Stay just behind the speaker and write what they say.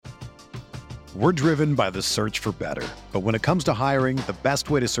We're driven by the search for better. But when it comes to hiring, the best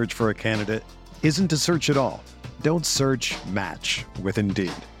way to search for a candidate isn't to search at all. Don't search, match with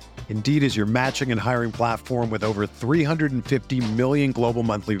Indeed. Indeed is your matching and hiring platform with over 350 million global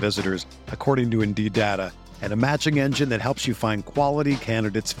monthly visitors, according to Indeed data, and a matching engine that helps you find quality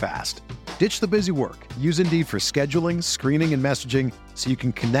candidates fast. Ditch the busy work. Use Indeed for scheduling, screening, and messaging so you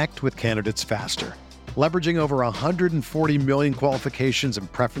can connect with candidates faster. Leveraging over 140 million qualifications and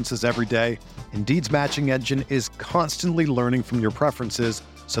preferences every day, Indeed's matching engine is constantly learning from your preferences,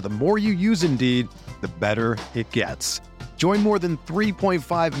 so the more you use Indeed, the better it gets. Join more than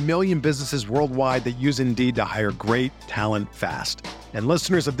 3.5 million businesses worldwide that use Indeed to hire great talent fast. And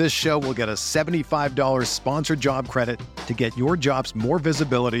listeners of this show will get a $75 sponsored job credit to get your jobs more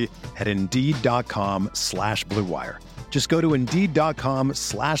visibility at Indeed.com/Blue Wire. Just go to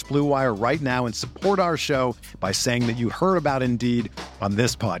Indeed.com/Blue Wire right now and support our show by saying that you heard about Indeed on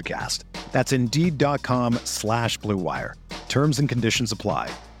this podcast. That's Indeed.com/Blue Wire. Terms and conditions apply.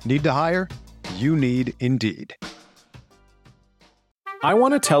 Need to hire? You need Indeed. I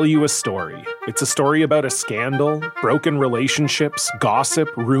want to tell you a story. It's a story about a scandal, broken relationships, gossip,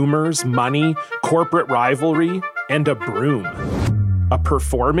 rumors, money, corporate rivalry, and a broom. A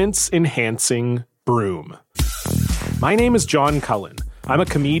performance-enhancing broom. My name is John Cullen. I'm a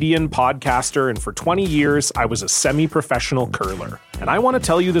comedian, podcaster, and for 20 years, I was a semi-professional curler. And I want to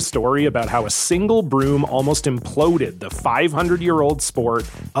tell you the story about how a single broom almost imploded the 500-year-old sport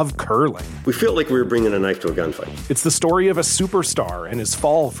of curling. We feel like we were bringing a knife to a gunfight. It's the story of a superstar and his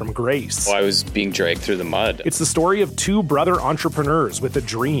fall from grace. Well, I was being dragged through the mud. It's the story of two brother entrepreneurs with a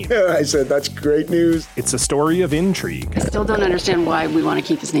dream. I said, that's great news. It's a story of intrigue. I still don't understand why we want to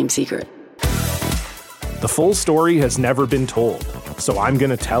keep his name secret. The full story has never been told, so I'm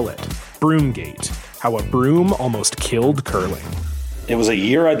going to tell it. Broomgate, how a broom almost killed curling. It was a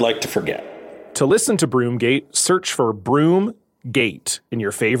year I'd like to forget. To listen to Broomgate, search for Broomgate in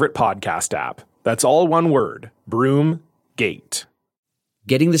your favorite podcast app. That's all one word, Broomgate.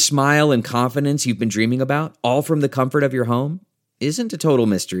 Getting the smile and confidence you've been dreaming about, all from the comfort of your home, isn't a total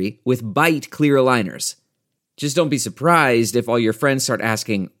mystery with Bite Clear Aligners. Just don't be surprised if all your friends start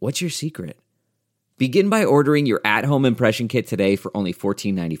asking, "What's your secret?" Begin by ordering your at-home impression kit today for only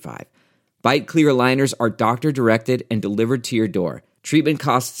 $14.95. Bite Clear Aligners are doctor-directed and delivered to your door. Treatment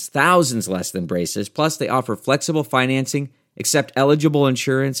costs thousands less than braces, plus they offer flexible financing, accept eligible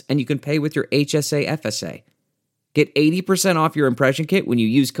insurance, and you can pay with your HSA FSA. Get 80% off your impression kit when you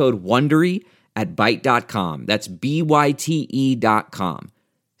use code WONDERY at Byte.com. That's BYTE.com.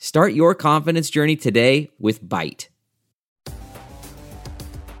 Start your confidence journey today with Byte.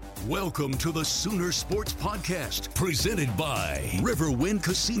 Welcome to the Sooner Sports Podcast, presented by Riverwind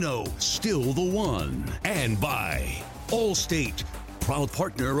Casino, still the one, and by Allstate, proud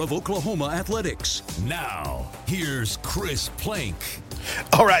partner of Oklahoma Athletics. Now, here's Chris Plank.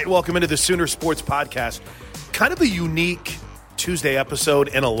 All right, welcome into the Sooner Sports Podcast. Kind of a unique Tuesday episode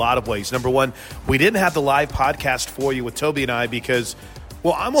in a lot of ways. Number one, we didn't have the live podcast for you with Toby and I because,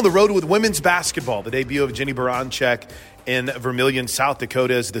 well, I'm on the road with women's basketball, the debut of Jenny Baranczyk in Vermilion, South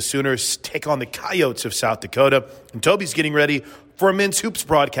Dakota, as the Sooners take on the Coyotes of South Dakota. And Toby's getting ready for a men's hoops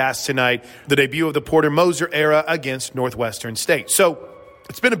broadcast tonight, the debut of the Porter Moser era against Northwestern State. So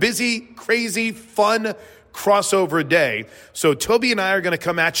it's been a busy, crazy, fun crossover day. So Toby and I are going to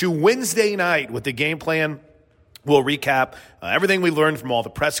come at you Wednesday night with the game plan. We'll recap everything we learned from all the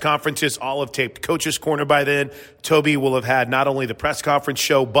press conferences. I'll have taped Coach's Corner by then. Toby will have had not only the press conference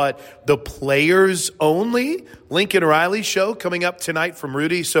show, but the players only Lincoln Riley show coming up tonight from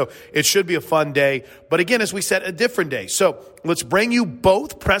Rudy. So it should be a fun day. But again, as we said, a different day. So let's bring you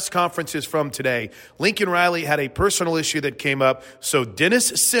both press conferences from today. Lincoln Riley had a personal issue that came up. So Dennis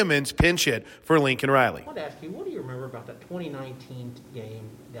Simmons pinch hit for Lincoln Riley. I want to ask you, what do you remember about that 2019 game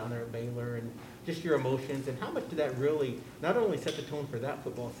down there at Baylor and just your emotions, and how much did that really not only set the tone for that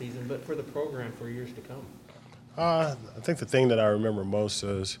football season, but for the program for years to come? I think the thing that I remember most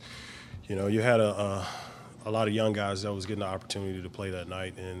is, you had a lot of young guys that was getting the opportunity to play that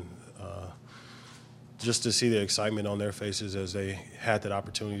night, and just to see the excitement on their faces as they had that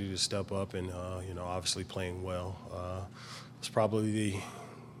opportunity to step up and, obviously playing well. It's probably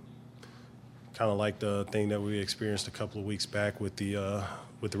kind of like the thing that we experienced a couple of weeks back with the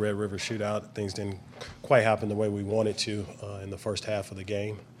Red River Shootout. Things didn't quite happen the way we wanted to in the first half of the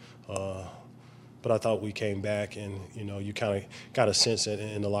game. But I thought we came back and, you kind of got a sense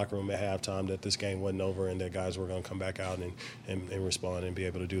in the locker room at halftime that this game wasn't over and that guys were going to come back out and respond and be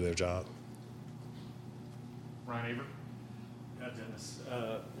able to do their job. Ryan Aver. Dennis,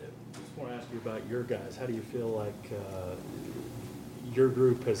 just want to ask you about your guys. How do you feel like your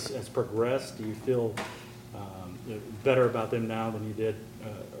group has progressed? Do you feel better about them now than you did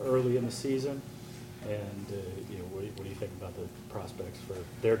early in the season? And what do you think about the prospects for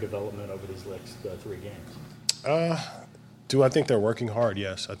their development over these next 3 games? Do I think they're working hard?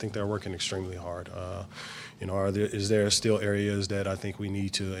 Yes, I think they're working extremely hard. Is there still areas that I think we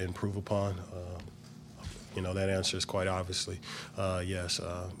need to improve upon? That answer is quite obviously yes.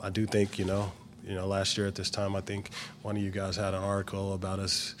 I do think, last year at this time, I think one of you guys had an article about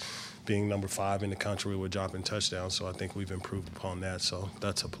us being number 5 in the country with dropping touchdowns. So I think we've improved upon that. So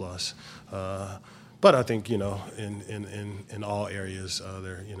that's a plus. But I think, in all areas,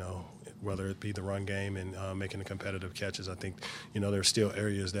 whether it be the run game and making the competitive catches, I think, there's still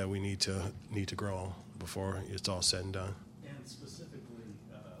areas that we need to grow on before it's all said and done. And specifically,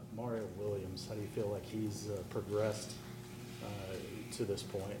 Mario Williams, how do you feel like he's progressed to this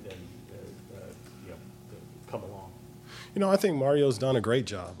point and come along? I think Mario's done a great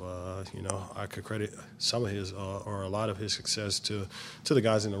job. I could credit some of his or a lot of his success to the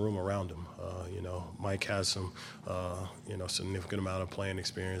guys in the room around him. Mike has some, significant amount of playing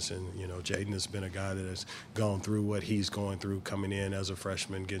experience, and Jaden has been a guy that has gone through what he's going through, coming in as a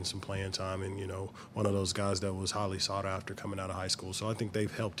freshman, getting some playing time, and one of those guys that was highly sought after coming out of high school. So I think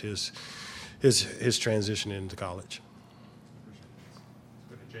they've helped his transition into college.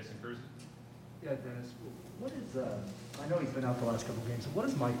 Jason Cruz. Yeah, Dennis. What is I know he's been out the last couple of games. What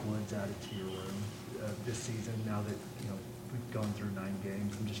has Mike Woods added to your room this season? Now that we've gone through 9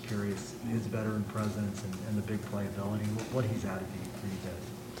 games, I'm just curious his veteran presence and the big playability. What he's added for you guys?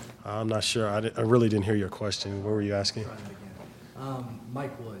 I'm not sure. I really didn't hear your question. What were you asking?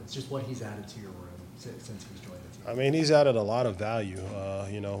 Mike Woods, just what he's added to your room since he's joined the team. I mean, he's added a lot of value.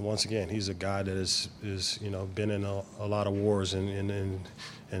 Once again, he's a guy that is been in a lot of wars and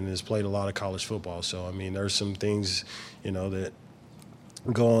has played a lot of college football. So, I mean, there's some things, that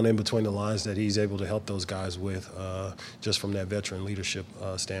go on in between the lines that he's able to help those guys with just from that veteran leadership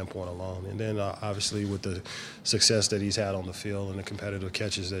standpoint alone. And then, obviously, with the success that he's had on the field and the competitive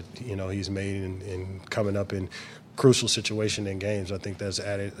catches that, he's made and coming up in crucial situation in games, I think that's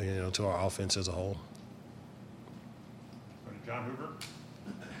added, to our offense as a whole. John Hoover.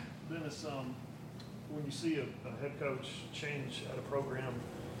 Dennis, when you see a head coach change at a program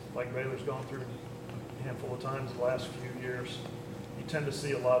like Baylor's gone through a handful of times the last few years, you tend to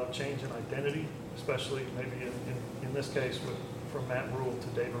see a lot of change in identity, especially maybe in this case from Matt Rule to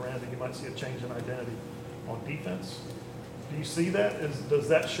Dave Aranda. You might see a change in identity on defense. Do you see that? Does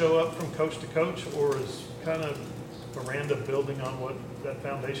that show up from coach to coach, or is kind of Aranda building on what that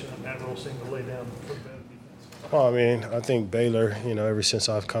foundation that Matt Rule seemed to lay down for the defense? Well, I mean, I think Baylor, ever since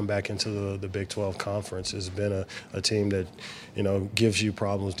I've come back into the Big 12 Conference, has been a team that, gives you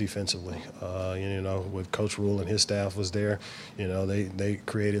problems defensively. With Coach Rule and his staff was there, they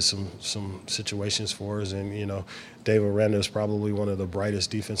created some situations for us. And, Dave Aranda is probably one of the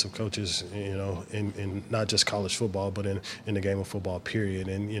brightest defensive coaches, in not just college football, but in the game of football, period.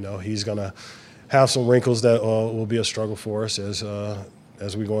 And, he's going to have some wrinkles that will be a struggle for us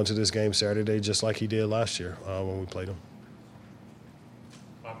as we go into this game Saturday, just like he did last year when we played him.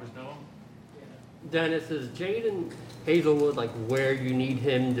 Dennis, is Jaden Hazelwood where you need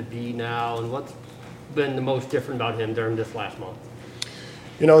him to be now, and what's been the most different about him during this last month?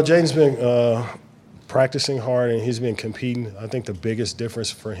 Jaden's been practicing hard and he's been competing. I think the biggest difference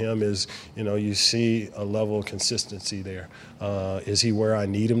for him is, you see a level of consistency there. Is he where I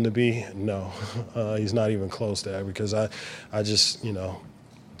need him to be? No, he's not even close to that, because I just,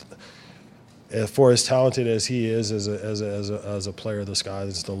 for as talented as he is as a player, the sky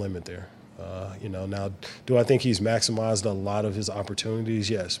is the limit there. Now, do I think he's maximized a lot of his opportunities?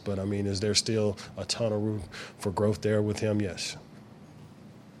 Yes. But, I mean, is there still a ton of room for growth there with him? Yes.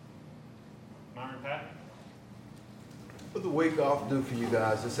 Pat? What the week off do for you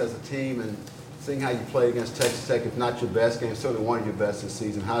guys, just as a team, and seeing how you played against Texas Tech, if not your best game, certainly one of your best this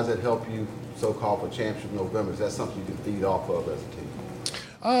season, how does that help you so-called for championship in November? Is that something you can feed off of as a team?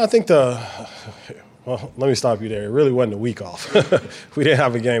 I think well, let me stop you there. It really wasn't a week off. We didn't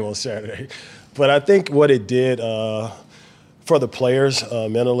have a game on Saturday. But I think what it did for the players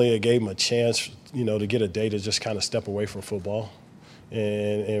mentally, it gave them a chance, to get a day to just kind of step away from football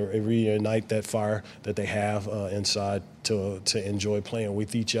and reignite that fire that they have inside to enjoy playing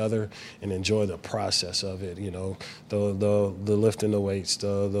with each other and enjoy the process of it. The lifting the weights,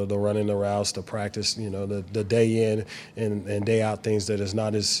 the running the routes, the practice. The day in and day out things that is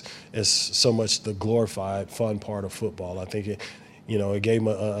not as so much the glorified fun part of football. I think it gave them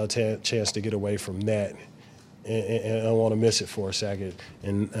a chance to get away from that and I want to miss it for a second.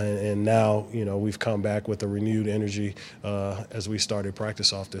 And now, we've come back with a renewed energy as we started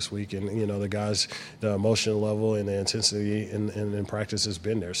practice off this week. And, the guys, the emotional level and the intensity in practice has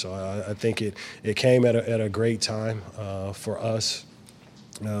been there. So I think it came at a great time for us.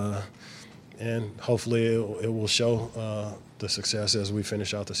 And hopefully it will show the success as we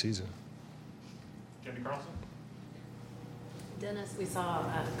finish out the season. Jimmy Carlson? Dennis, we saw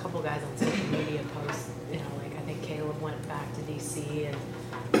a couple guys on social media post, I think Caleb went back to D.C. and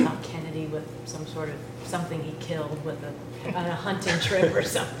thought Kennedy with something he killed on a hunting trip or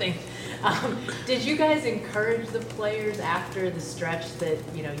something. Did you guys encourage the players after the stretch that,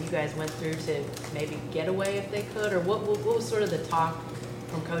 you guys went through to maybe get away if they could? Or what was sort of the talk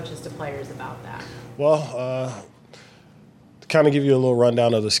from coaches to players about that? Well, to kind of give you a little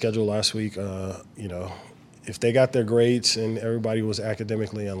rundown of the schedule last week, if they got their grades and everybody was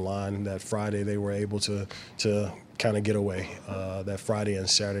academically in line, that Friday they were able to kind of get away that Friday and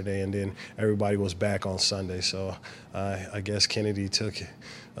Saturday, and then everybody was back on Sunday. So I guess Kennedy took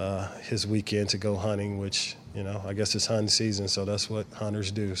his weekend to go hunting, which, I guess it's hunting season, so that's what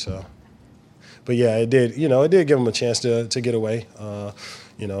hunters do. So, but yeah, it did give them a chance to get away.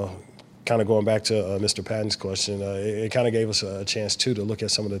 Kind of going back to Mr. Patton's question, it kind of gave us a chance, too, to look at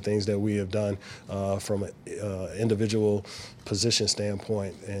some of the things that we have done from an individual position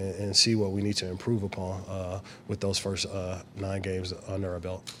standpoint and see what we need to improve upon with those first 9 games under our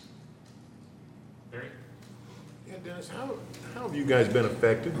belt. Barry? Yeah, Dennis, how have you guys been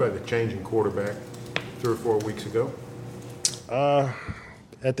affected by the change in quarterback 3 or 4 weeks ago?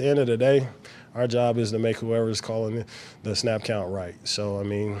 At the end of the day, our job is to make whoever's calling the snap count right. So,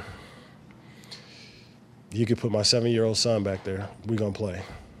 you could put my 7-year-old son back there. We're going to play.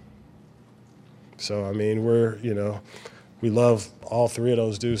 So, we love all 3 of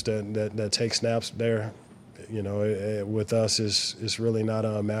those dudes that take snaps there. With us, it's really not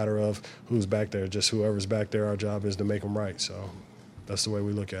a matter of who's back there. Just whoever's back there, our job is to make them right. So that's the way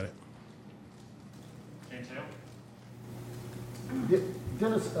we look at it.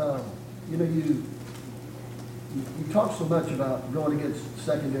 Dennis, you talk so much about going against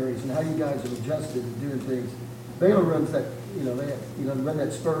secondaries and how you guys have adjusted and doing things. Baylor runs that, they run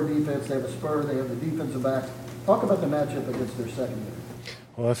that spur defense. They have a spur. They have the defensive backs. Talk about the matchup against their secondary.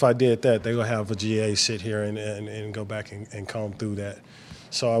 Well, if I did that, they would have a GA sit here and go back and comb through that.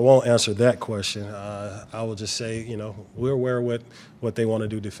 So I won't answer that question. I will just say, we're aware of what they want to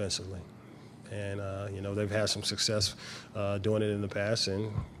do defensively. And, they've had some success doing it in the past,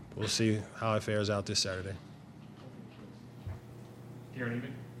 and we'll see how it fares out this Saturday.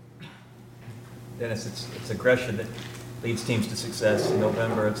 Dennis, it's aggression that leads teams to success. In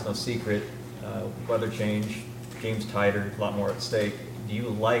November, it's no secret. Weather change, game's tighter, a lot more at stake. Do you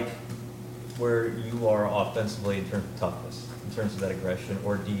like where you are offensively in terms of toughness, in terms of that aggression,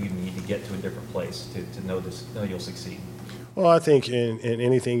 or do you need to get to a different place to know you'll succeed? Well, I think in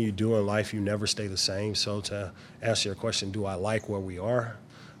anything you do in life, you never stay the same. So to answer your question, do I like where we are?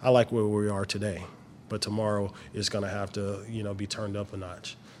 I like where we are today. But tomorrow is going to have to, be turned up a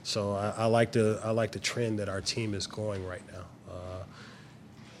notch. So I like the trend that our team is going right now.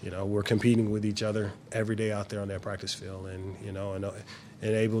 We're competing with each other every day out there on that practice field, and in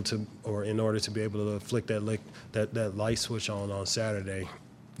order to be able to flick that light switch on Saturday,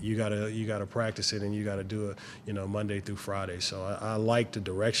 you gotta practice it, and you gotta do it, Monday through Friday. So I like the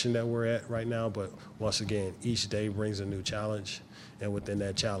direction that we're at right now. But once again, each day brings a new challenge. And within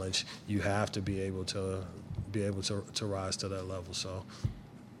that challenge, you have to be able to rise to that level. So,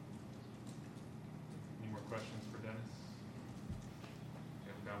 any more questions for Dennis?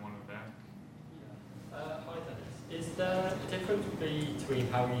 Yeah, we've got one in the back. Hi Dennis. Is there a difference between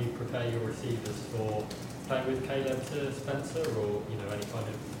how you prepare your receivers for playing with Caleb to Spencer, or any kind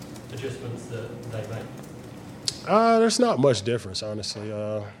of adjustments that they make? There's not much difference, honestly.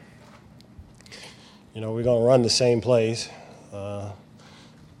 We're gonna run the same plays.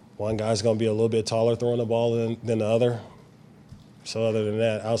 One guy's going to be a little bit taller throwing the ball than the other. So other than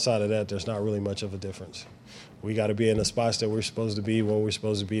that, outside of that, there's not really much of a difference. We got to be in the spots that we're supposed to be when we're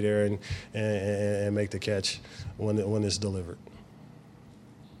supposed to be there and make the catch when it's delivered.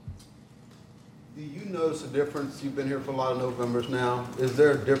 Do you notice a difference? You've been here for a lot of Novembers now. Is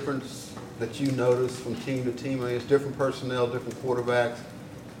there a difference that you notice from team to team? I mean, it's different personnel, different quarterbacks.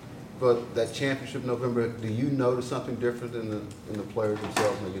 But that championship November, do you notice something different in the players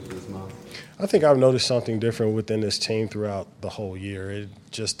themselves when they get to this month? I think I've noticed something different within this team throughout the whole year. It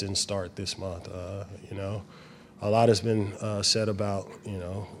just didn't start this month. A lot has been said about,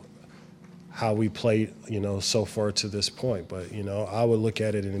 how we played, so far to this point. But, I would look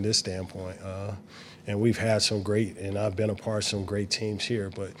at it in this standpoint. And we've had and I've been a part of some great teams here.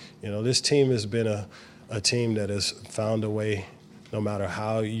 But, this team has been a team that has found a way, no matter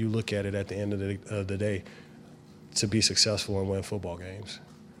how you look at it at the end of the day, to be successful and win football games.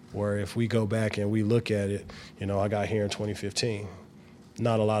 Where if we go back and we look at it, I got here in 2015.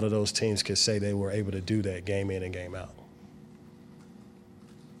 Not a lot of those teams could say they were able to do that game in and game out.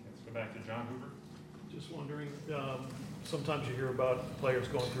 Let's go back to John Hoover. Just wondering, sometimes you hear about players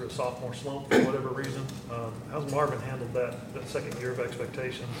going through a sophomore slump for whatever reason. How's Marvin handled that second year of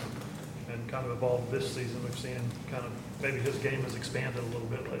expectations and kind of evolved this season? We've seen kind of maybe his game has expanded a little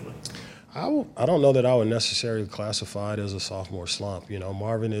bit lately. I don't know that I would necessarily classify it as a sophomore slump.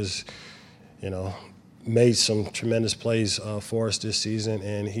 Marvin is, made some tremendous plays for us this season,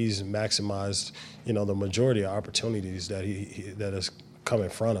 and he's maximized, the majority of opportunities that that has come in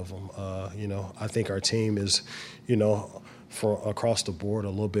front of him. I think our team is, for across the board a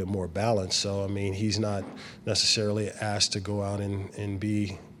little bit more balanced. So, he's not necessarily asked to go out and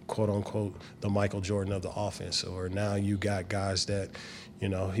be, quote unquote, the Michael Jordan of the offense. Or now you got guys that,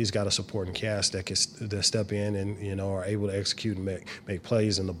 he's got a supporting cast that step in and, are able to execute and make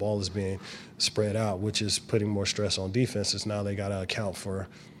plays, and the ball is being spread out, which is putting more stress on defenses. Now they got to account for,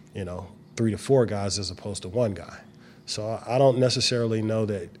 3 to 4 guys as opposed to 1 guy. So I don't necessarily know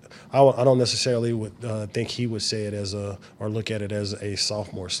that I don't necessarily would think he would say it as or look at it as a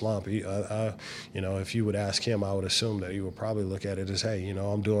sophomore slump. If you would ask him, I would assume that he would probably look at it as, hey,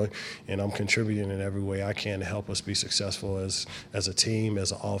 I'm doing and I'm contributing in every way I can to help us be successful as a team,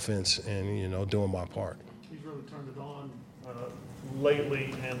 as an offense, and doing my part. He's really turned it on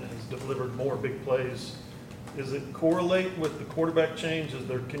lately and has delivered more big plays. Is it correlate with the quarterback change?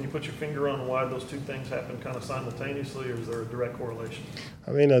 Can you put your finger on why those two things happen kind of simultaneously, or is there a direct correlation?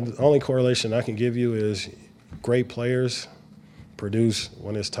 The only correlation I can give you is great players produce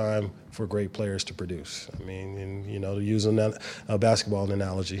when it's time for great players to produce. To use a basketball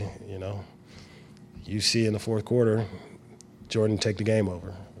analogy, you see in the fourth quarter, Jordan take the game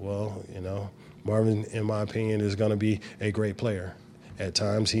over. Well, Marvin, in my opinion, is going to be a great player. At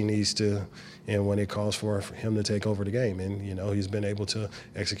times he needs to, and when it calls for him to take over the game, and he's been able to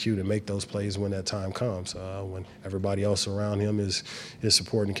execute and make those plays when that time comes. When everybody else around him is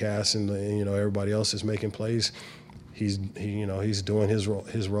supporting cast, and everybody else is making plays, he's doing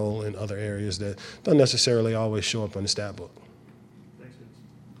his role in other areas that don't necessarily always show up in the stat book. Thanks,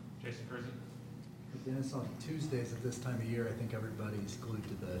 Jason Kersey. Dennis, on Tuesdays at this time of year, I think everybody's glued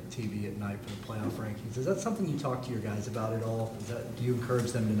to the TV at night for the playoff rankings. Is that something you talk to your guys about at all? Do you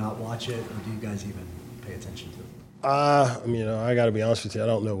encourage them to not watch it, or do you guys even pay attention to it? I got to be honest with you. I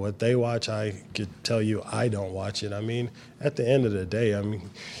don't know what they watch. I could tell you I don't watch it. At the end of the day,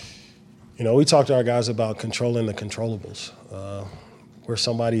 we talk to our guys about controlling the controllables. Where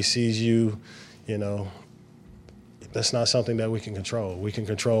somebody sees you, that's not something that we can control. We can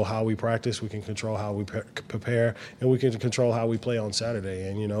control how we practice, we can control how we prepare, and we can control how we play on Saturday.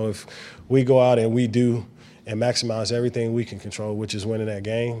 And, if we go out and we do and maximize everything we can control, which is winning that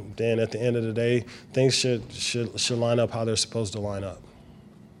game, then at the end of the day, things should line up how they're supposed to line up.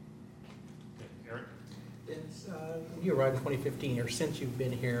 Eric? You arrived in 2015, or since you've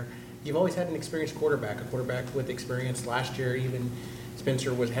been here, you've always had an experienced quarterback, a quarterback with experience. Last year, even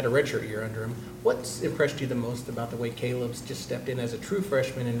Spencer had a redshirt year under him. What's impressed you the most about the way Caleb's just stepped in as a true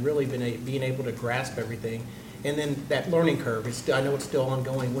freshman and really being able to grasp everything? And then that learning curve, I know it's still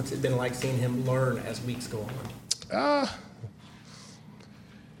ongoing. What's it been like seeing him learn as weeks go on?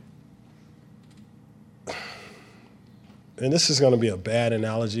 And this is going to be a bad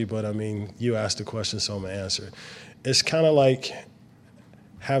analogy, but you asked the question, so I'm going to answer it. It's kind of like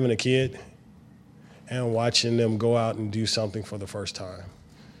having a kid and watching them go out and do something for the first time.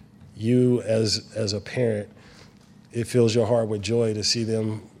 You, as a parent, it fills your heart with joy to see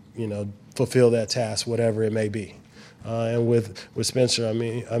them, fulfill that task, whatever it may be. And with Spencer,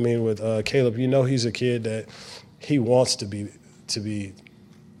 with Caleb, he's a kid that he wants to be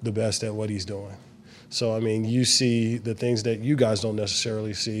the best at what he's doing. So, you see the things that you guys don't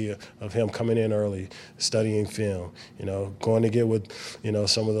necessarily see of him coming in early, studying film, going to get with,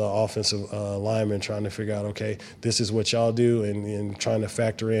 some of the offensive linemen, trying to figure out, okay, this is what y'all do, and trying to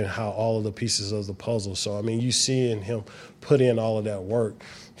factor in how all of the pieces of the puzzle. So, you see in him put in all of that work.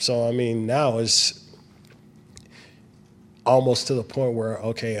 So, now it's almost to the point where,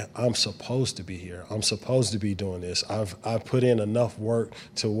 okay, I'm supposed to be here. I'm supposed to be doing this. I've put in enough work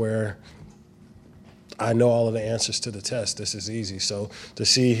to where I know all of the answers to the test. This is easy. So to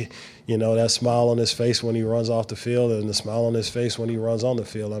see, that smile on his face when he runs off the field and the smile on his face when he runs on the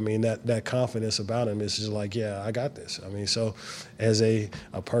field, I mean, that confidence about him is just like, yeah, I got this. I mean, so as a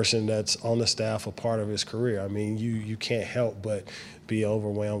person that's on the staff, a part of his career, I mean, you can't help but be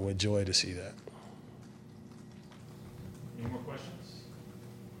overwhelmed with joy to see that. Any more questions?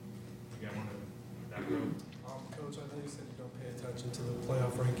 You got one in the back row? Coach, I know you said you don't pay attention to the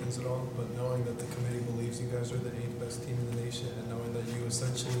playoff rankings at all, but knowing that the committee believes you guys are the 8th best team in the nation and knowing that you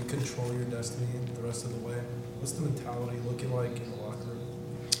essentially control your destiny the rest of the way, what's the mentality looking like in the locker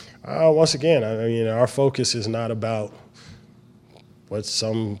room? Once again, I mean, our focus is not about what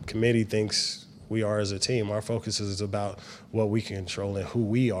some committee thinks we are as a team. Our focus is about what we can control and who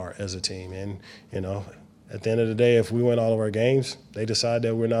we are as a team. And, at the end of the day, if we win all of our games, they decide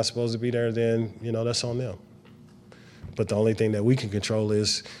that we're not supposed to be there, then, that's on them. But the only thing that we can control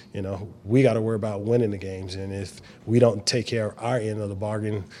is, we got to worry about winning the games. And if we don't take care of our end of the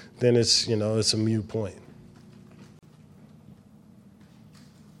bargain, then it's, it's a moot point.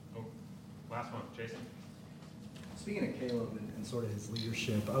 Oh, last one, Jason. Speaking of Caleb and sort of his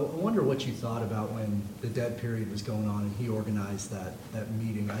leadership, I wonder what you thought about when the dead period was going on and he organized that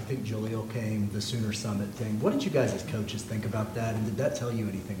meeting. I think Jaleel came, the Sooner Summit thing. What did you guys as coaches think about that, and did that tell you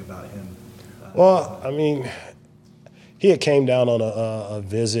anything about him? Well, I mean, he had came down on a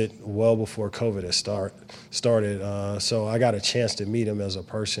visit well before COVID had started, so I got a chance to meet him as a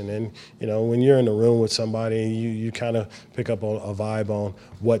person. And, when you're in the room with somebody, you kind of pick up on a vibe on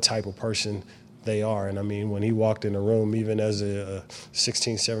what type of person they are. And, I mean, when he walked in the room, even as a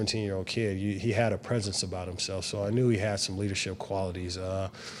 16, 17-year-old kid, he had a presence about himself. So I knew he had some leadership qualities.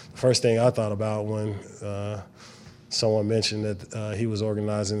 First thing I thought about when someone mentioned that he was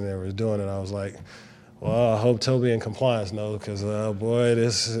organizing and they were doing it, I was like, well, I hope Toby in compliance knows, because, boy,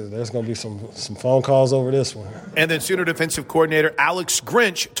 there's going to be some phone calls over this one. And then Sooner defensive coordinator Alex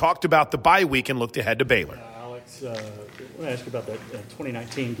Grinch talked about the bye week and looked ahead to Baylor. Alex, I want to ask you about that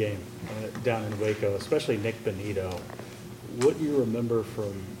 2019 game down in Waco, especially Nick Benito. What do you remember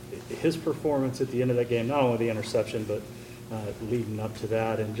from his performance at the end of that game, not only the interception, but leading up to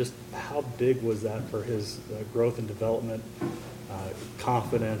that, and just how big was that for his growth and development,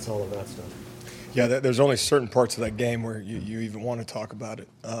 confidence, all of that stuff? Yeah, there's only certain parts of that game where you even want to talk about it.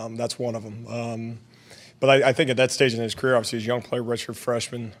 That's one of them. But I think at that stage in his career, obviously, he's a young player, redshirt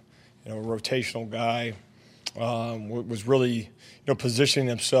freshman, a rotational guy, was really, positioning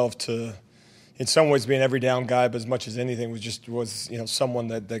himself to, in some ways, be an every down guy, but as much as anything was someone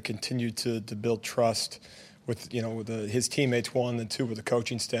that continued to build trust with his teammates, one, and two with the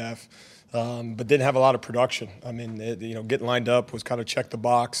coaching staff. But didn't have a lot of production. I mean, getting lined up was kind of check the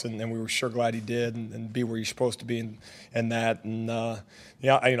box, and we were sure glad he did, and be where you're supposed to be, and that, and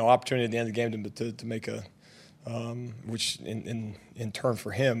opportunity at the end of the game to make a, which in turn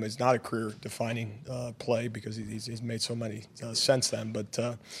for him is not a career-defining play because he's made so many since then. But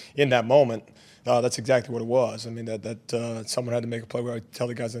in that moment, that's exactly what it was. I mean, that someone had to make a play. I tell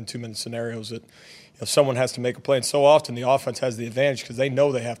the guys in 2-minute scenarios that. If someone has to make a play, and so often the offense has the advantage because they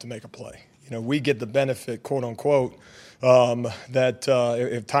know they have to make a play. We get the benefit, quote unquote, that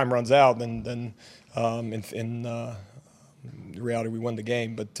if time runs out, then in reality we win the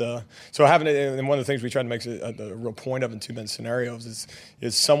game. But so having it, and one of the things we try to make a real point of in 2-minute scenarios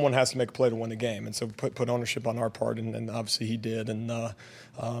is someone has to make a play to win the game, and so put ownership on our part, and obviously he did, and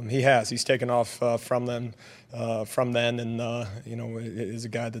he's taken off from then, and is a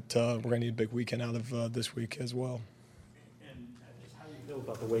guy that we're going to need a big weekend out of this week as well. And just how do you feel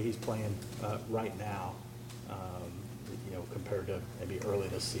about the way he's playing right now, compared to maybe early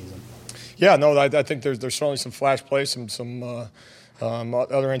this season? Yeah, no, I think there's certainly some flash plays, some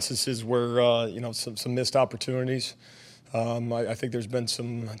other instances where some missed opportunities. I think there's been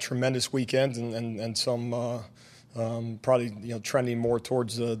some tremendous weekends and some probably trending more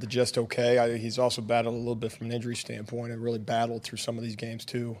towards the just okay. He's also battled a little bit from an injury standpoint and really battled through some of these games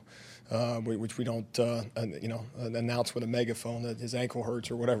too, which we don't announce with a megaphone that his ankle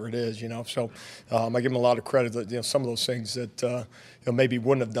hurts or whatever it is. So I give him a lot of credit that some of those things that maybe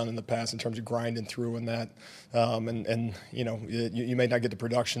wouldn't have done in the past in terms of grinding through and that, and you may not get the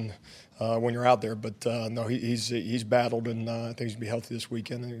production when you're out there, but no, he's battled, and I think he's gonna be healthy this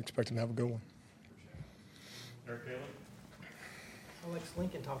weekend, and I expect him to have a good one. Alex,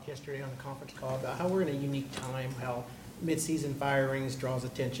 Lincoln talked yesterday on the conference call about how we're in a unique time, how mid-season firings draws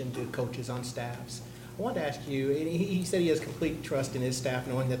attention to coaches on staffs. I wanted to ask you, and he said he has complete trust in his staff,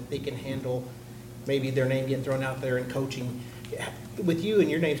 knowing that they can handle maybe their name getting thrown out there in coaching. With you and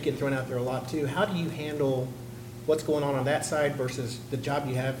your name's getting thrown out there a lot too, how do you handle what's going on that side versus the job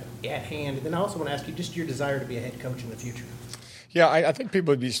you have at hand? And then I also want to ask you just your desire to be a head coach in the future. Yeah, I think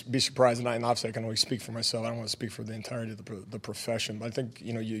people would be surprised, and obviously I can only speak for myself. I don't want to speak for the entirety of the profession, but I think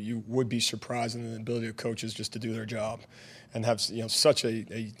you would be surprised in the ability of coaches just to do their job, and have such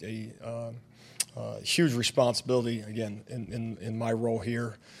a huge responsibility. Again, in my role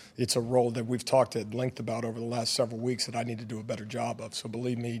here, it's a role that we've talked at length about over the last several weeks that I need to do a better job of. So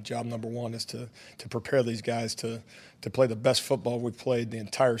believe me, job number one is to prepare these guys to play the best football we've played the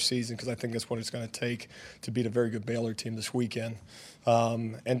entire season, because I think that's what it's going to take to beat a very good Baylor team this weekend. No,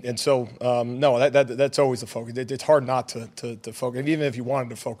 that's always the focus. It's hard not to focus, even if you wanted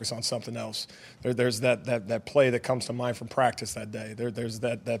to focus on something else. There's that play that comes to mind from practice that day. There's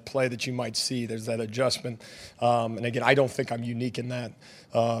that play that you might see. There's that adjustment. And again, I don't think I'm unique in that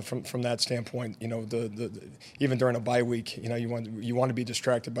from that standpoint. Even during a bye week, you want to be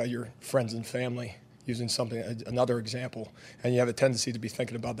distracted by your friends and family, using another example, and you have a tendency to be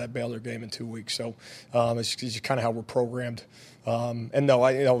thinking about that Baylor game in 2 weeks. So it's just kind of how we're programmed. And no,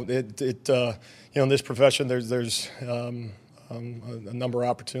 in this profession, there's a number of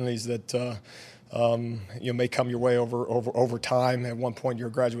opportunities that may come your way over time. At one point, you're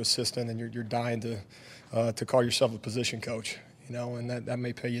a graduate assistant, and you're dying to call yourself a position coach. And that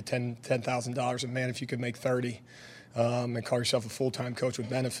may pay you $10,000. And man, if you could make 30 and call yourself a full-time coach with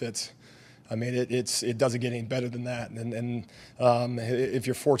benefits, I mean, it doesn't get any better than that. And if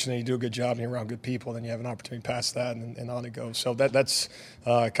you're fortunate, you do a good job and you're around good people, then you have an opportunity past that and on it goes. So that's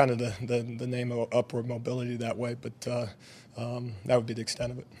kind of the name of upward mobility that way. But that would be the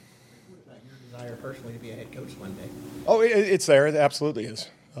extent of it. What about your desire personally to be a head coach one day? Oh, it's there. It absolutely is.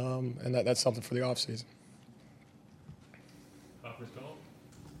 And that's something for the offseason.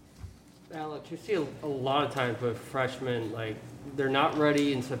 Alex, you see a lot of times with freshmen, like, they're not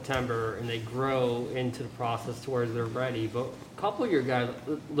ready in September and they grow into the process to where they're ready. But a couple of your guys,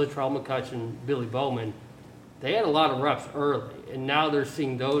 Latrell McCutcheon and Billy Bowman, they had a lot of reps early, and now they're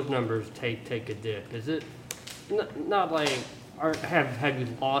seeing those numbers take a dip. Is it not like have you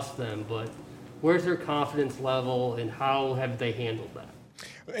lost them, but where's their confidence level and how have they handled that?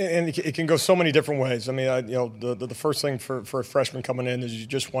 And it can go so many different ways. I mean, the first thing for a freshman coming in is you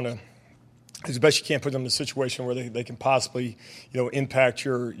just want to, as best you can, put them in a situation where they can possibly, impact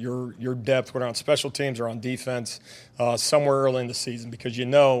your depth, whether on special teams or on defense, somewhere early in the season, because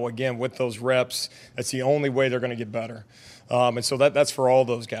again, with those reps, that's the only way they're going to get better. And so that's for all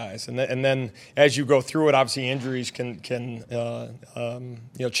those guys. And then as you go through it, obviously injuries can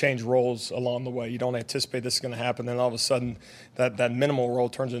change roles along the way. You don't anticipate this is going to happen, then all of a sudden that minimal role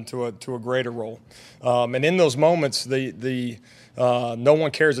turns into a greater role. And in those moments, no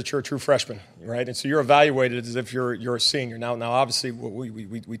one cares that you're a true freshman, right? And so you're evaluated as if you're a senior. Now obviously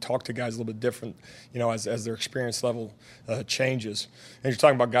we talk to guys a little bit different, as their experience level changes. And you're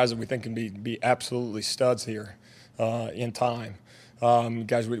talking about guys that we think can be absolutely studs here in time.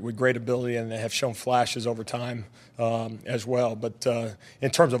 Guys with great ability, and they have shown flashes over time as well. But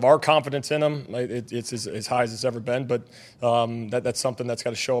in terms of our confidence in them, it's as high as it's ever been. But that's something that's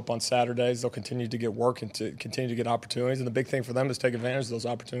got to show up on Saturdays. They'll continue to get work and to continue to get opportunities. And the big thing for them is take advantage of those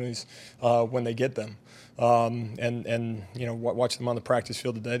opportunities when they get them. And watch them on the practice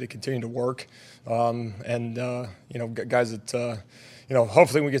field today. They continue to work. Guys that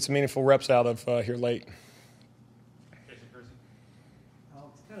hopefully we get some meaningful reps out of here late.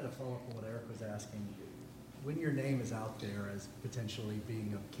 Kind of to follow up on what Eric was asking, when your name is out there as potentially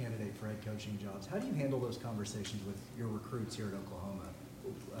being a candidate for head coaching jobs, how do you handle those conversations with your recruits here at Oklahoma?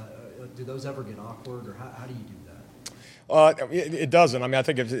 Do those ever get awkward, or how do you do that? It doesn't. I mean, I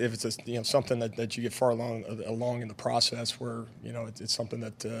think if it's something that you get far along in the process, where it's something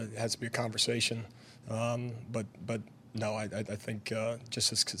that has to be a conversation, but. No, I think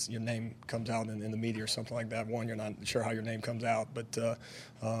just as your name comes out in the media or something like that, one, you're not sure how your name comes out. But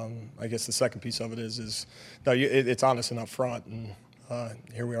I guess the second piece of it is no, it's honest and upfront, and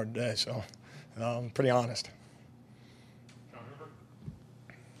here we are today. So pretty honest.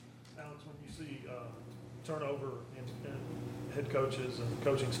 Alex, when you see turnover in head coaches and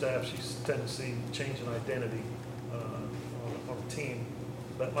coaching staffs, you tend to see change in identity on a team.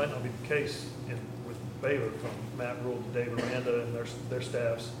 That might not be the case with Baylor, from Matt Rule to Dave Aranda and their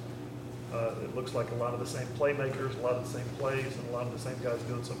staffs. It looks like a lot of the same playmakers, a lot of the same plays, and a lot of the same guys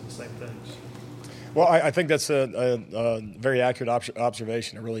doing some of the same things. Well, I think that's a very accurate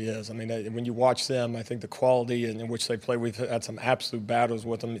observation. It really is. I mean, when you watch them, I think the quality in which they play, we've had some absolute battles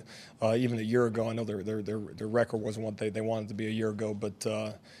with them even a year ago. I know their record wasn't what they wanted to be a year ago, but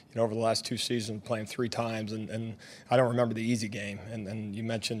over the last 2 seasons, playing 3 times, and I don't remember the easy game. And you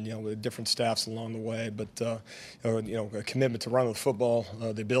mentioned the different staffs along the way, but a commitment to run the football,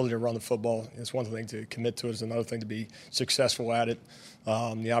 the ability to run the football is one thing to commit to. It's another thing to be successful at it.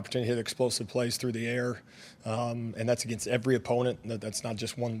 The opportunity to hit explosive plays through the air, and that's against every opponent. That's not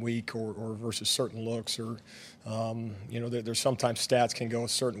just 1 week or versus certain looks. Or there's sometimes stats can go a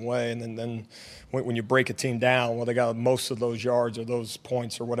certain way, and then when you break a team down, well, they got most of those yards or those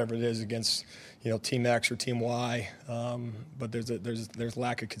points or whatever it is against Team X or Team Y. But there's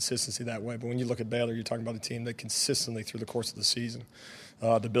lack of consistency that way. But when you look at Baylor, you're talking about a team that consistently through the course of the season.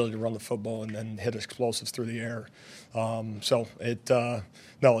 The ability to run the football and then hit explosives through the air. It'll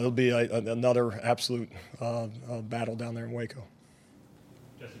be another absolute battle down there in Waco.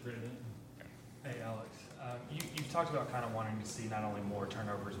 Jesse Britton. Hey, Alex. You've talked about kind of wanting to see not only more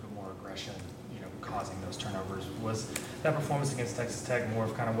turnovers but more aggression, causing those turnovers. Was that performance against Texas Tech more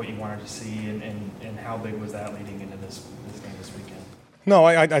of kind of what you wanted to see, and how big was that leading into this game this weekend? No,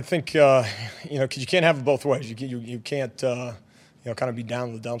 I think because you can't have it both ways. You can't. Kind of be down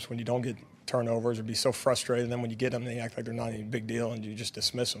in the dumps when you don't get turnovers or be so frustrated. And then when you get them, they act like they're not any big deal and you just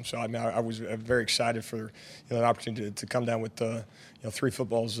dismiss them. So, I was very excited for the opportunity to come down with 3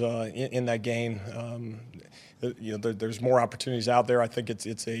 footballs in that game. There's more opportunities out there. I think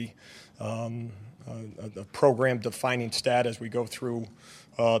it's a program-defining stat as we go through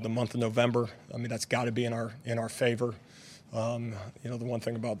the month of November. I mean, that's got to be in our favor. The one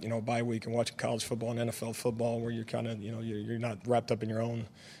thing about bye week and watching college football and NFL football, where you're kind of you're not wrapped up in your own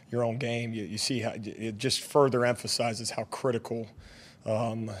game. You see how it just further emphasizes how critical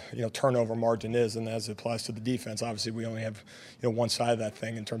turnover margin is, and as it applies to the defense, obviously we only have one side of that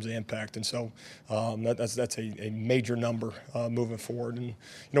thing in terms of impact, and so that's a major number moving forward. And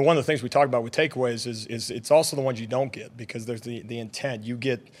one of the things we talk about with takeaways is it's also the ones you don't get, because there's the intent. You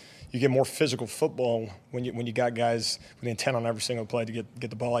get more physical football when you got guys with the intent on every single play to get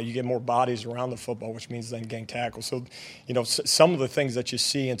the ball out. You get more bodies around the football, which means then getting tackles. So, some of the things that you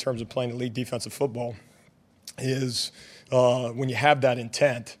see in terms of playing elite defensive football is when you have that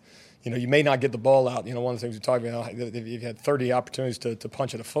intent, you may not get the ball out. One of the things we talked about, if you've had 30 opportunities to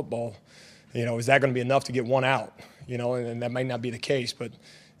punch at a football, is that going to be enough to get one out? And that may not be the case, but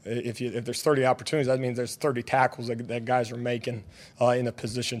if there's 30 opportunities, that means there's 30 tackles that guys are making in a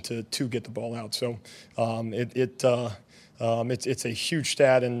position to get the ball out. So it's a huge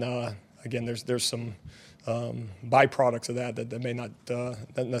stat, and again, there's some byproducts of that may not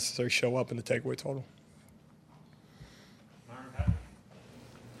necessarily show up in the takeaway total.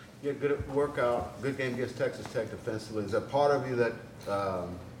 Yeah, good workout, good game against Texas Tech defensively. Is that part of you that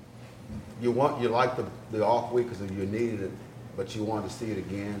you like the off week because you needed it, but you wanted to see it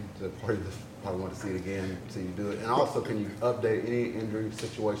again? So part of you probably want to see it again, see you do it. And also, can you update any injury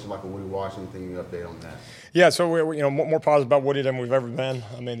situation like a Woody Washington? You update on that? Yeah, so we're more positive about Woody than we've ever been.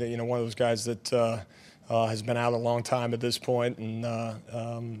 I mean, one of those guys that has been out a long time at this point, and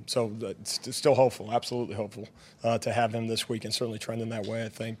so it's still hopeful, absolutely hopeful to have him this week, and certainly trending that way. I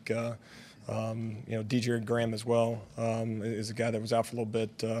think DJ Graham as well is a guy that was out for a little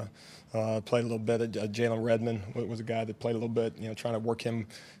bit, played a little bit. Jalen Redmond was a guy that played a little bit, trying to work him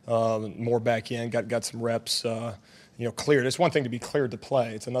more back in, got some reps. Cleared. It's one thing to be cleared to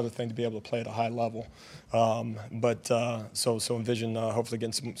play. It's another thing to be able to play at a high level. So envision hopefully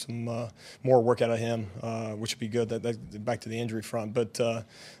getting some more work out of him, which would be good. That back to the injury front. But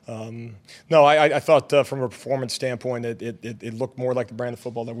no, I thought from a performance standpoint, it looked more like the brand of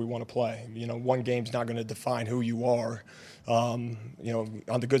football that we want to play. One game's not going to define who you are. On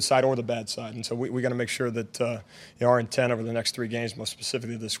the good side or the bad side, and so we got to make sure that our intent over the next 3 games, most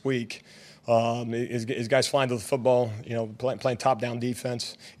specifically this week, is guys flying to the football, playing top-down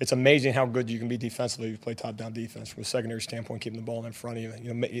defense. It's amazing how good you can be defensively if you play top-down defense from a secondary standpoint, keeping the ball in front of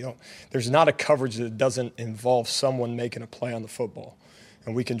you. There's not a coverage that doesn't involve someone making a play on the football.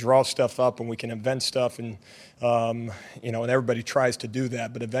 And we can draw stuff up and we can invent stuff, and and everybody tries to do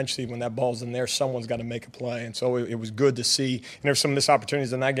that. But eventually, when that ball's in there, someone's got to make a play. And so it was good to see. And there's some missed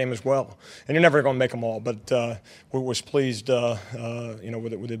opportunities in that game as well. And you're never going to make them all, but we was pleased, with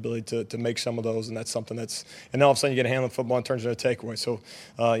the ability to make some of those. And that's something that's. And then all of a sudden, you get a hand on the football and it turns into a takeaway. So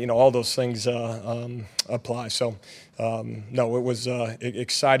all those things apply. So no, it was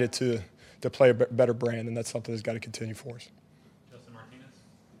excited to play a better brand, and that's something that's got to continue for us.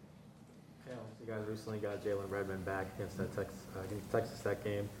 You guys recently got Jalen Redmond back against that Texas Tech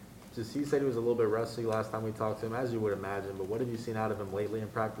game. he said he was a little bit rusty last time we talked to him, as you would imagine, but what have you seen out of him lately in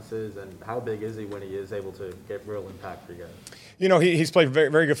practices, and how big is he when he is able to get real impact for you guys? He's played very,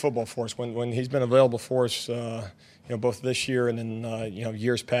 very good football for us when he's been available for us, both this year and then,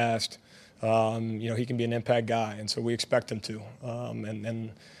 years past. He can be an impact guy, and so we expect him to.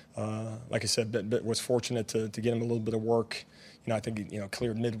 Like I said, was fortunate to get him a little bit of work. I think he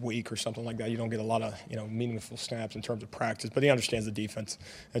cleared midweek or something like that. You don't get a lot of meaningful snaps in terms of practice, but he understands the defense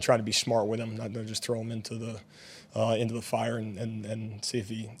and trying to be smart with him, not just throw him into the fire and see if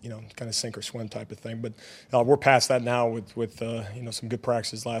he kind of sink or swim type of thing. But we're past that now with some good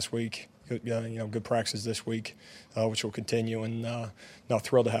practices last week. Good practices this week, which will continue, and now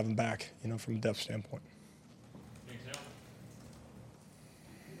thrilled to have him back. From a depth standpoint.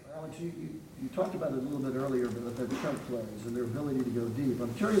 Alex, you talked about it a little bit earlier, but the chunk plays and their ability to go deep.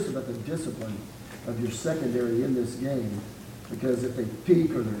 I'm curious about the discipline of your secondary in this game, because if they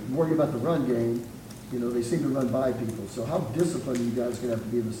peak or they're worried about the run game, they seem to run by people. So how disciplined are you guys going to have to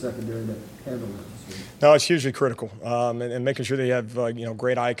be in the secondary to handle this? No, it's hugely critical, and making sure they have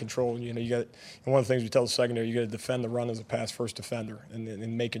great eye control. You got one of the things we tell the secondary, you got to defend the run as a pass first defender,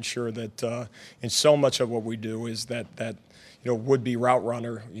 and making sure that and so much of what we do is that would-be route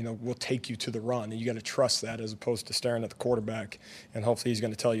runner, will take you to the run. And you got to trust that as opposed to staring at the quarterback and hopefully he's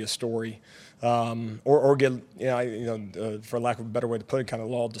going to tell you a story. Or get, for lack of a better way to put it, kind of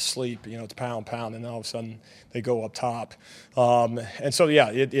lulled to sleep. It's pound, and then all of a sudden they go up top. And so,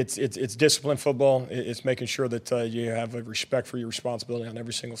 it's disciplined football. It's making sure that you have a respect for your responsibility on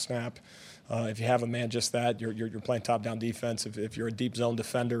every single snap. If you have a man just that, you're playing top-down defense. If you're a deep zone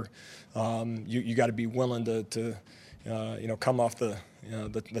defender, you got to be willing to come off the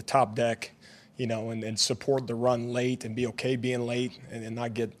top deck, and support the run late and be okay being late and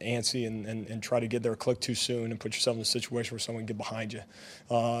not get antsy and try to get there a click too soon and put yourself in a situation where someone can get behind you.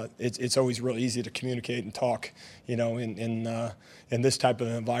 It's always real easy to communicate and talk, in this type of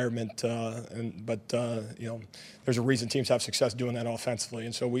environment. But there's a reason teams have success doing that offensively.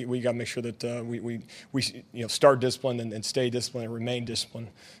 And so we got to make sure that we start disciplined and stay disciplined and remain disciplined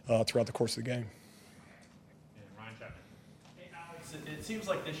throughout the course of the game. It seems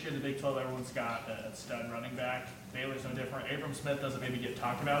like this year the Big 12, everyone's got a stud running back. Baylor's no different. Abram Smith doesn't maybe get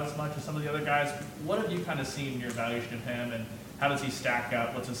talked about as much as some of the other guys. What have you kind of seen in your evaluation of him, and how does he stack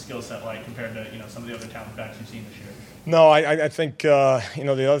up? What's his skill set like compared to some of the other talent backs you've seen this year? No, I think the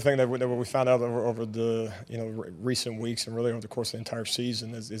other thing that we found out over the recent weeks and really over the course of the entire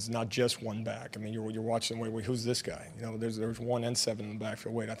season is not just one back. I mean, you're watching. Wait, who's this guy? There's 1 and 7 in the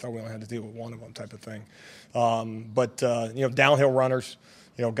backfield. Wait, I thought we only had to deal with one of them, type of thing. But downhill runners,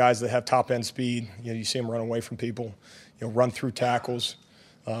 guys that have top end speed. You see them run away from people, run through tackles.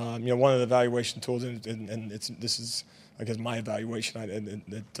 One of the evaluation tools, and this is I guess my evaluation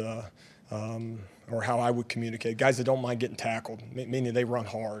or how I would communicate. Guys that don't mind getting tackled, meaning they run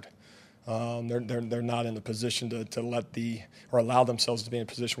hard. They're not in the position to allow themselves to be in a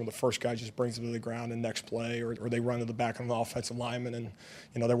position where the first guy just brings them to the ground and next play, or they run to the back of an offensive lineman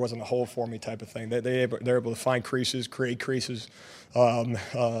and there wasn't a hole for me type of thing. They're able to find creases, create creases,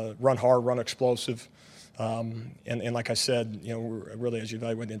 run hard, run explosive. And like I said, really as you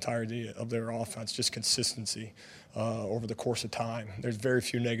evaluate the entirety of their offense, just consistency over the course of time. There's very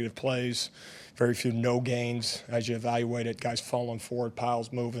few negative plays, very few no gains as you evaluate it. Guys falling forward,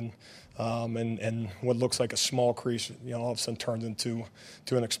 piles moving, and what looks like a small crease, all of a sudden turns into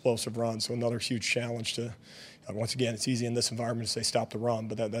an explosive run. So another huge challenge to. Once again, it's easy in this environment to say stop the run,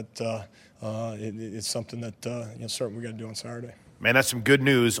 but it's something that certainly we got to do on Saturday. Man, that's some good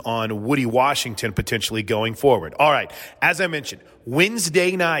news on Woody Washington potentially going forward. All right, as I mentioned,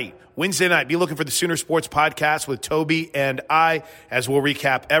 Wednesday night, be looking for the Sooner Sports Podcast with Toby and I as we'll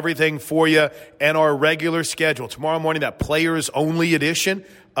recap everything for you and our regular schedule. Tomorrow morning, that players-only edition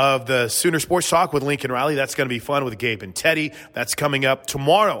of the Sooner Sports Talk with Lincoln Riley. That's going to be fun with Gabe and Teddy. That's coming up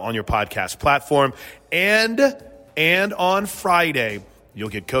tomorrow on your podcast platform. And on Friday, you'll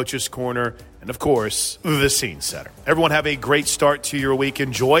get Coach's Corner and, of course, the Scene Setter. Everyone have a great start to your week.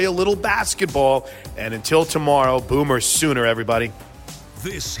 Enjoy a little basketball. And until tomorrow, Boomer Sooner, everybody.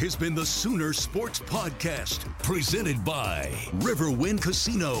 This has been the Sooner Sports Podcast, presented by Riverwind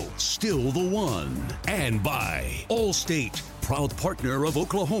Casino, still the one, and by Allstate, proud partner of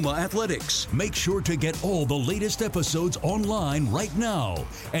Oklahoma Athletics. Make sure to get all the latest episodes online right now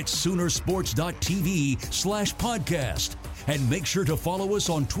at Soonersports.tv/podcast. And make sure to follow us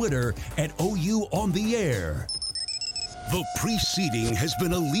on Twitter at OU On The Air. The preceding has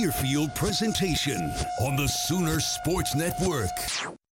been a Learfield presentation on the Sooner Sports Network.